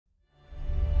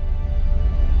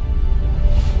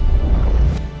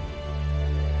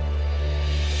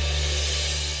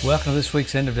Welcome to this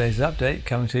week's End of Days Update,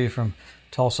 coming to you from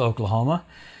Tulsa, Oklahoma.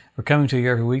 We're coming to you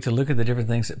every week to look at the different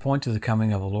things that point to the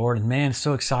coming of the Lord. And man, it's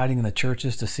so exciting in the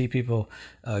churches to see people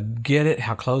get it,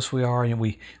 how close we are. And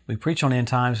we preach on end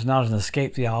times, not as an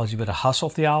escape theology, but a hustle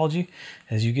theology.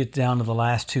 As you get down to the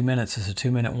last 2 minutes, it's a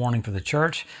 2-minute warning for the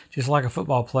church. Just like a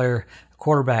football player,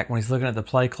 quarterback, when he's looking at the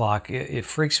play clock, it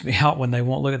freaks me out when they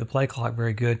won't look at the play clock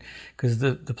very good, because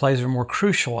the plays are more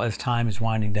crucial as time is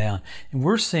winding down. And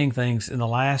we're seeing things in the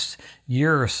last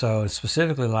year or so,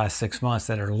 specifically the last 6 months,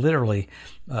 that are literally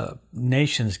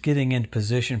nations getting into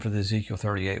position for the Ezekiel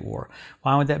 38 war.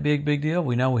 Why would that be a big deal?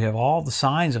 We know we have all the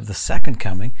signs of the second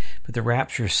coming, but the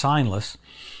rapture is signless.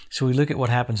 So we look at what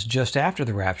happens just after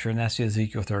the rapture, and that's the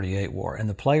Ezekiel 38 war. And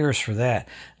the players for that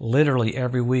literally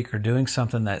every week are doing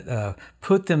something that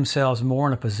put themselves more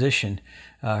in a position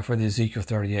for the Ezekiel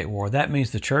 38 war. That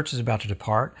means the church is about to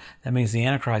depart. That means the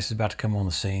Antichrist is about to come on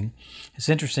the scene. It's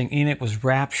interesting, Enoch was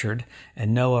raptured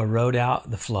and Noah rode out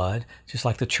the flood, just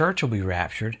like the church will be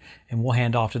raptured, and we'll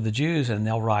hand off to the Jews and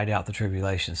they'll ride out the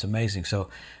tribulation. It's amazing. So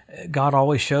God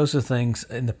always shows the things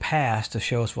in the past to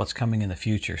show us what's coming in the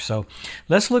future. So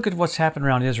let's look at what's happened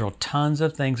around Israel. Tons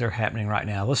of things are happening right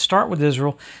now. Let's start with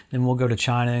Israel, then we'll go to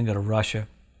China and go to Russia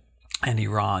and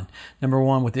Iran. Number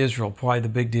one, with Israel, probably the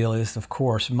big deal is, of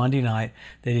course, Monday night,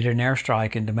 they did an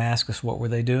airstrike in Damascus. What were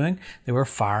they doing? They were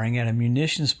firing at a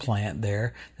munitions plant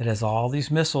there that has all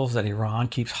these missiles that Iran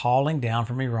keeps hauling down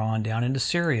from Iran down into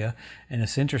Syria. And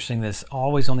it's interesting that it's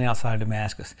always on the outside of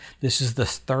Damascus. This is the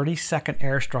 32nd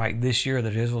airstrike this year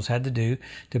that Israel's had to do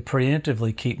to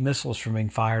preemptively keep missiles from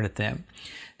being fired at them.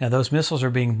 Now, those missiles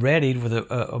are being readied with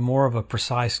a more of a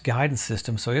precise guidance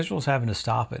system, so Israel's having to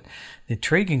stop it. The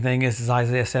intriguing thing is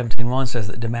Isaiah 17:1 says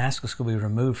that Damascus will be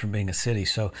removed from being a city.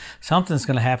 So something's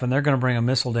going to happen. They're going to bring a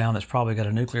missile down that's probably got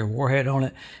a nuclear warhead on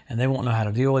it, and they won't know how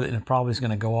to deal with it, and it probably is going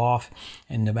to go off,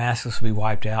 and Damascus will be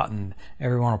wiped out, and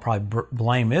everyone will probably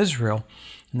blame Israel.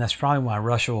 And that's probably why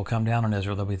Russia will come down on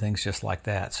Israel. There'll be things just like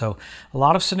that. So a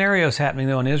lot of scenarios happening,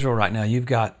 though, in Israel right now. You've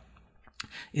got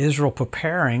Israel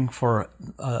preparing for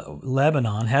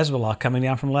Lebanon, Hezbollah coming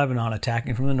down from Lebanon,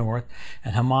 attacking from the north,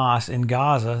 and Hamas in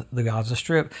Gaza, the Gaza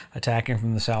Strip, attacking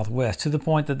from the southwest, to the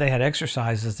point that they had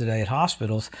exercises today at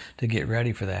hospitals to get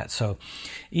ready for that. So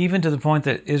even to the point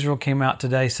that Israel came out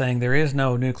today saying there is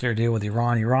no nuclear deal with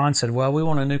Iran. Iran said, well, we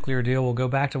want a nuclear deal. We'll go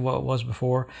back to what it was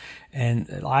before.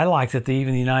 And I like that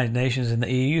even the United Nations and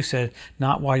the EU said,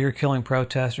 not while you're killing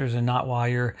protesters and not while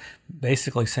you're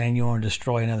basically saying you want to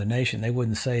destroy another nation. They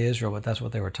wouldn't say Israel, but that's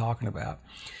what they were talking about.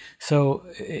 So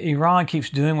Iran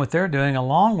keeps doing what they're doing,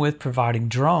 along with providing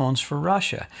drones for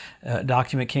Russia. A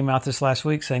document came out this last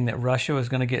week saying that Russia was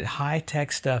going to get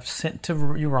high-tech stuff sent to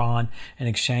Iran in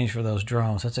exchange for those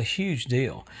drones. That's a huge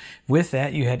deal. With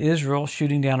that, you had Israel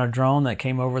shooting down a drone that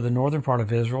came over the northern part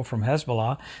of Israel from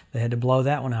Hezbollah. They had to blow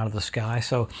that one out of the sky.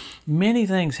 So many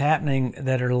things happening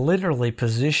that are literally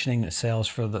positioning themselves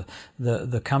for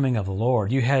the coming of the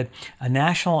Lord. You had a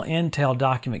national intel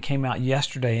document came out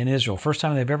yesterday in Israel. First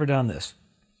time they've ever done this.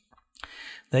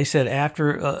 They said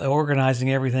after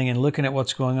organizing everything and looking at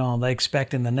what's going on, they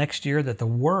expect in the next year that the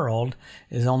world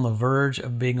is on the verge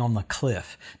of being on the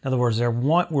cliff. In other words,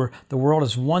 the world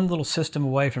is one little system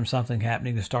away from something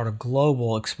happening to start a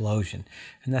global explosion.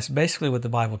 And that's basically what the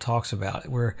Bible talks about.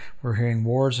 We're hearing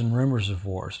wars and rumors of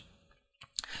wars.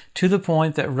 To the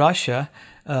point that Russia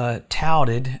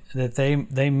touted that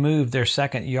they moved their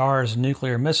second Yars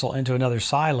nuclear missile into another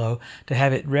silo to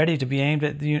have it ready to be aimed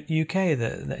at the UK,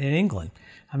 in England.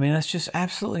 I mean, that's just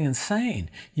absolutely insane.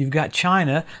 You've got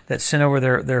China that sent over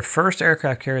their first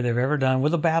aircraft carrier they've ever done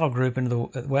with a battle group into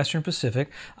the Western Pacific,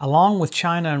 along with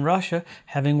China and Russia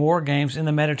having war games in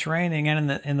the Mediterranean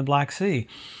and in the Black Sea.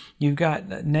 You've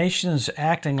got nations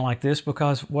acting like this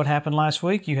because what happened last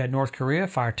week, you had North Korea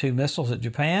fire 2 missiles at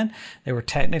Japan. They were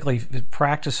technically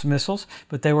practice missiles,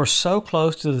 but they were so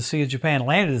close to the Sea of Japan,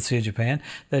 landed in the Sea of Japan,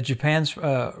 that Japan's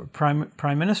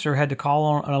prime minister had to call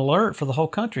on an alert for the whole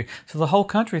country. So the whole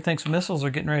country thinks missiles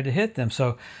are getting ready to hit them.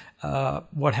 So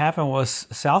what happened was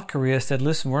South Korea said,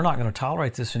 listen, we're not going to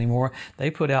tolerate this anymore.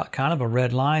 They put out kind of a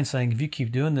red line saying, if you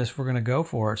keep doing this, we're going to go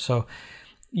for it. So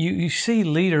you see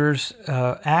leaders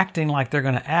acting like they're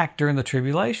going to act during the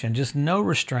tribulation. Just no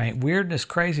restraint, weirdness,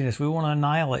 craziness. We want to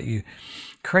annihilate you.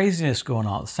 Craziness going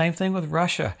on. Same thing with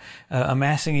Russia,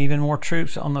 amassing even more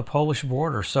troops on the Polish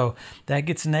border. So that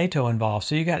gets NATO involved.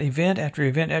 So you got event after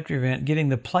event after event, getting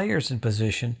the players in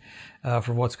position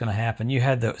for what's going to happen. You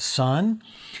had the sun,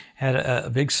 had a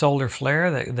big solar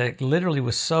flare that literally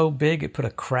was so big it put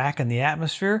a crack in the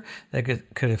atmosphere that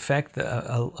could affect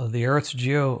the Earth's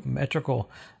geometrical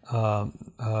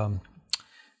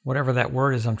whatever that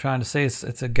word is I'm trying to say,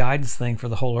 it's a guidance thing for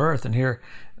the whole earth. And here,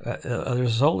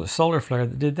 there's a solar flare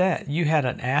that did that. You had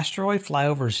an asteroid fly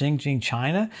over Xinjiang,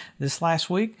 China this last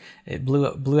week. It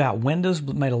blew out windows,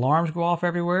 made alarms go off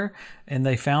everywhere, and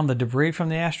they found the debris from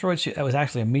the asteroid. It was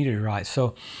actually a meteorite.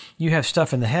 So you have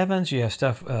stuff in the heavens. You have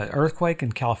stuff, earthquake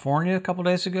in California a couple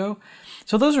days ago.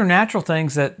 So those are natural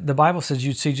things that the Bible says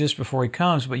you'd see just before he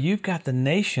comes, but you've got the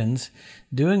nations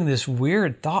doing this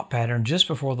weird thought pattern just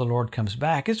before the Lord comes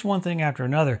back. It's one thing after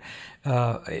another.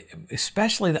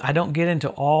 Especially, I don't get into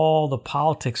all the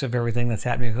politics of everything that's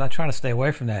happening because I try to stay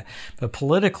away from that. But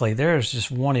politically, there's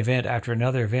just one event after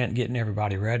another event getting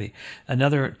everybody ready.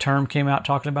 Another term came out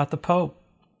talking about the Pope.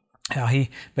 How he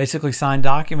basically signed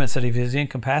documents that if he was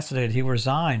incapacitated, he would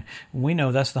resign. We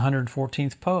know that's the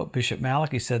 114th Pope. Bishop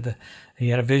Malachy said that he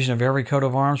had a vision of every coat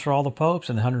of arms for all the popes,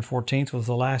 and the 114th was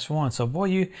the last one. So, boy,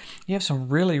 you have some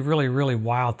really, really, really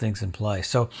wild things in play.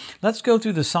 So let's go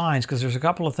through the signs, because there's a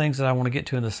couple of things that I want to get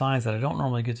to in the signs that I don't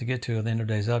normally get to at the end of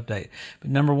day's update. But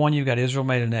number one, you've got Israel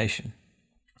made a nation.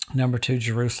 Number two,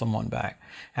 Jerusalem won back.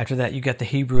 After that, you got the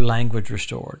Hebrew language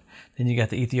restored. Then you got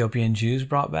the Ethiopian Jews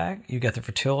brought back. You got the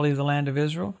fertility of the land of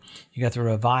Israel. You got the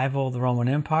revival of the Roman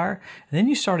Empire. And then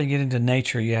you start to get into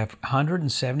nature. You have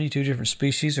 172 different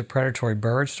species of predatory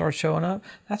birds start showing up.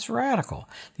 That's radical.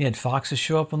 You had foxes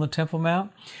show up on the Temple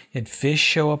Mount. You had fish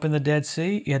show up in the Dead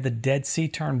Sea. You had the Dead Sea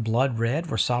turn blood red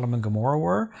where Sodom and Gomorrah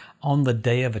were on the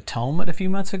Day of Atonement a few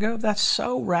months ago. That's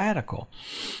so radical.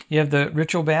 You have the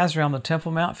ritual baths around the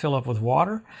Temple Mount fill up with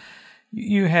water.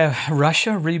 You have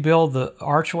Russia rebuild the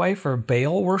archway for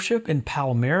Baal worship in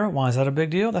Palmyra. Why is that a big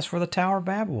deal? That's where the Tower of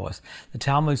Babel was. The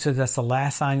Talmud says that's the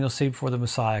last sign you'll see before the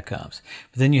Messiah comes.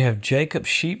 But then you have Jacob's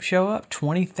sheep show up,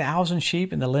 20,000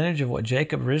 sheep in the lineage of what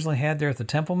Jacob originally had there at the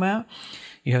Temple Mount.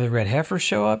 You have the red heifers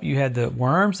show up. You had the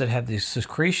worms that have the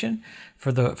secretion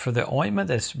for the ointment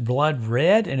that's blood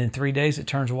red, and in 3 days it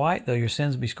turns white. Though your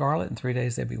sins be scarlet, in 3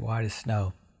 days they'll be white as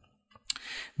snow.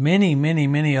 Many, many,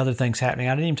 many other things happening.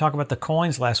 I didn't even talk about the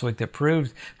coins last week that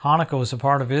proved Hanukkah was a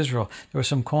part of Israel. There were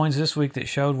some coins this week that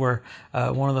showed where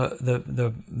one of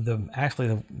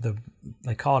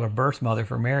they call it a birth mother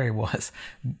for Mary was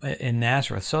in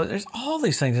Nazareth. So there's all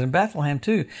these things in Bethlehem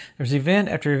too. There's event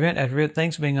after event after event,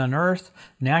 things being unearthed,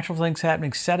 natural things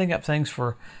happening, setting up things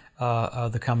for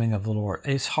the coming of the Lord.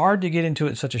 It's hard to get into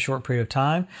it in such a short period of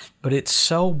time, but it's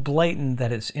so blatant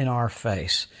that it's in our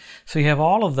face. So you have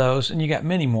all of those, and you got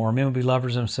many more. Men will be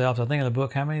lovers themselves. I think in the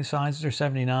book, how many signs is there?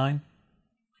 79?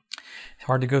 It's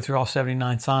hard to go through all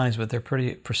 79 signs, but they're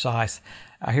pretty precise.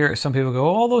 I hear some people go,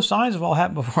 oh, all those signs have all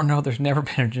happened before. No, there's never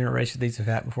been a generation these have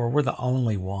happened before. We're the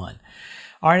only one.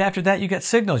 All right, after that, you got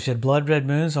signals. You had blood red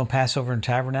moons on Passover and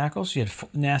Tabernacles. You had,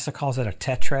 NASA calls that a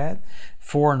tetrad,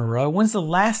 4 in a row. When's the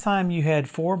last time you had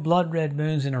 4 blood red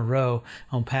moons in a row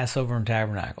on Passover and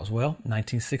Tabernacles? Well,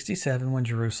 1967 when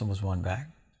Jerusalem was won back,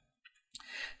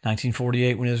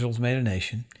 1948 when Israel was made a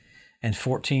nation, and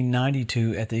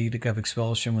 1492 at the Edict of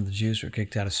Expulsion when the Jews were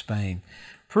kicked out of Spain.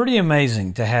 Pretty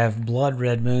amazing to have blood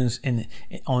red moons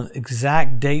on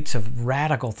exact dates of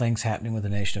radical things happening with the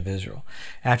nation of Israel.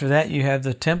 After that, you have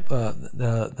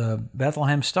the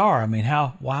Bethlehem star. I mean,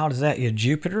 how wild is that? You have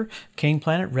Jupiter, king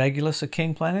planet, Regulus, a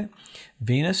king planet,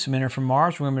 Venus, men are from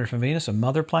Mars, women are from Venus, a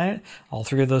mother planet. All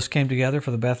three of those came together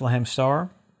for the Bethlehem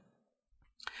star.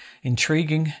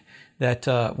 Intriguing that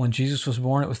when Jesus was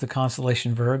born, it was the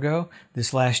constellation Virgo.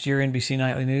 This last year, NBC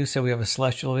Nightly News said we have a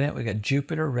celestial event. We got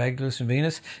Jupiter, Regulus, and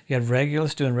Venus. You had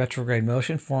Regulus doing retrograde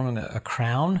motion, forming a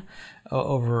crown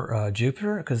over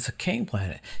Jupiter because it's a king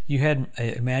planet. You had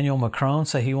Emmanuel Macron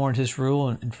say he wanted his rule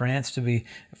in France to be,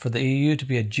 for the EU, to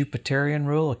be a Jupiterian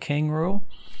rule, a king rule.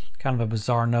 Kind of a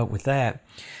bizarre note with that.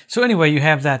 So anyway, you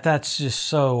have that. That's just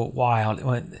so wild.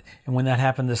 And when that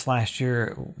happened this last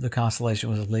year, the constellation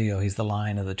was Leo. He's the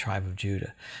lion of the tribe of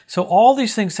Judah. So all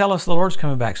these things tell us the Lord's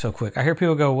coming back so quick. I hear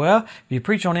people go, well, if you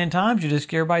preach on end times, you just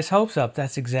get everybody's hopes up.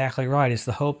 That's exactly right. It's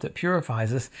the hope that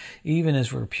purifies us, even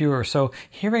as we're pure. So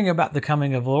hearing about the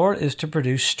coming of the Lord is to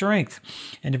produce strength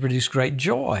and to produce great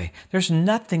joy. There's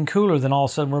nothing cooler than all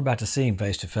of a sudden we're about to see Him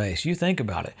face to face. You think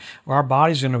about it. Where our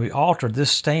body's going to be altered.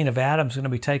 This stain of Adam is going to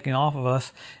be taken off of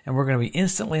us, and we're going to be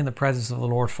instantly in the presence of the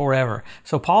Lord forever.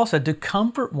 So Paul said to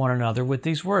comfort one another with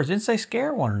these words. He didn't say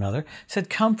scare one another. He said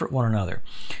comfort one another.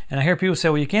 And I hear people say,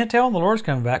 well, you can't tell when the Lord's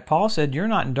coming back. Paul said, you're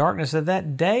not in darkness,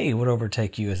 that day would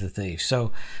overtake you as a thief.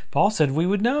 So Paul said we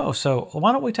would know. So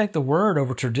why don't we take the word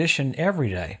over tradition every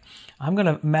day? I'm going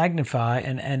to magnify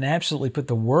and absolutely put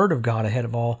the Word of God ahead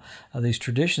of all of these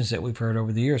traditions that we've heard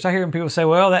over the years. I hear people say,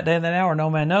 well, that day and that hour, no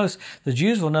man knows. The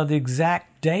Jews will know the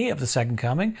exact day of the second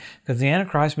coming, because the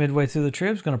Antichrist midway through the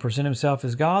trib is going to present himself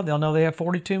as God. They'll know they have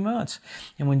 42 months.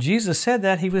 And when Jesus said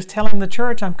that, he was telling the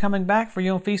church, I'm coming back for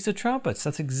you on Feast of Trumpets.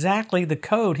 That's exactly the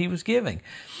code he was giving.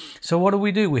 So what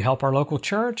do? We help our local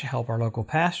church, help our local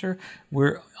pastor.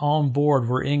 We're on board.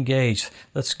 We're engaged.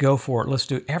 Let's go for it. Let's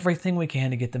do everything we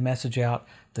can to get the message out.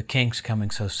 The King's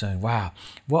coming so soon. Wow.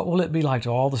 What will it be like to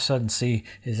all of a sudden see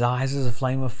his eyes as a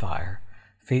flame of fire,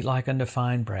 feet like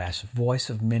undefined brass, voice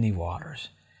of many waters?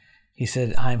 He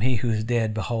said, I am he who is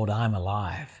dead. Behold, I am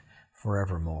alive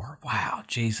forevermore. Wow.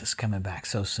 Jesus coming back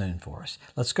so soon for us.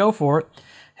 Let's go for it.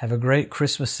 Have a great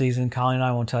Christmas season. Colleen and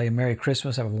I want to tell you Merry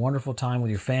Christmas. Have a wonderful time with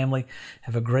your family.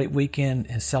 Have a great weekend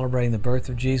in celebrating the birth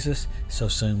of Jesus. So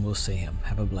soon we'll see him.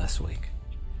 Have a blessed week.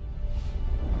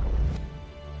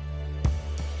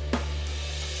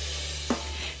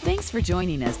 Thanks for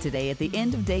joining us today at the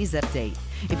End of Days Update.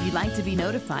 If you'd like to be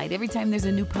notified every time there's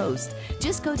a new post,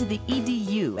 just go to the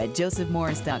edu at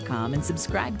josephmorris.com and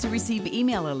subscribe to receive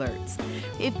email alerts.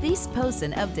 If these posts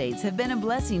and updates have been a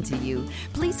blessing to you,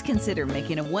 please consider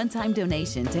making a one-time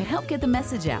donation to help get the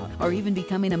message out, or even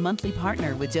becoming a monthly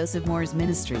partner with Joseph Morris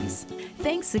Ministries.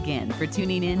 Thanks again for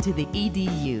tuning in to the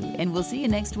EDU, and we'll see you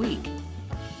next week.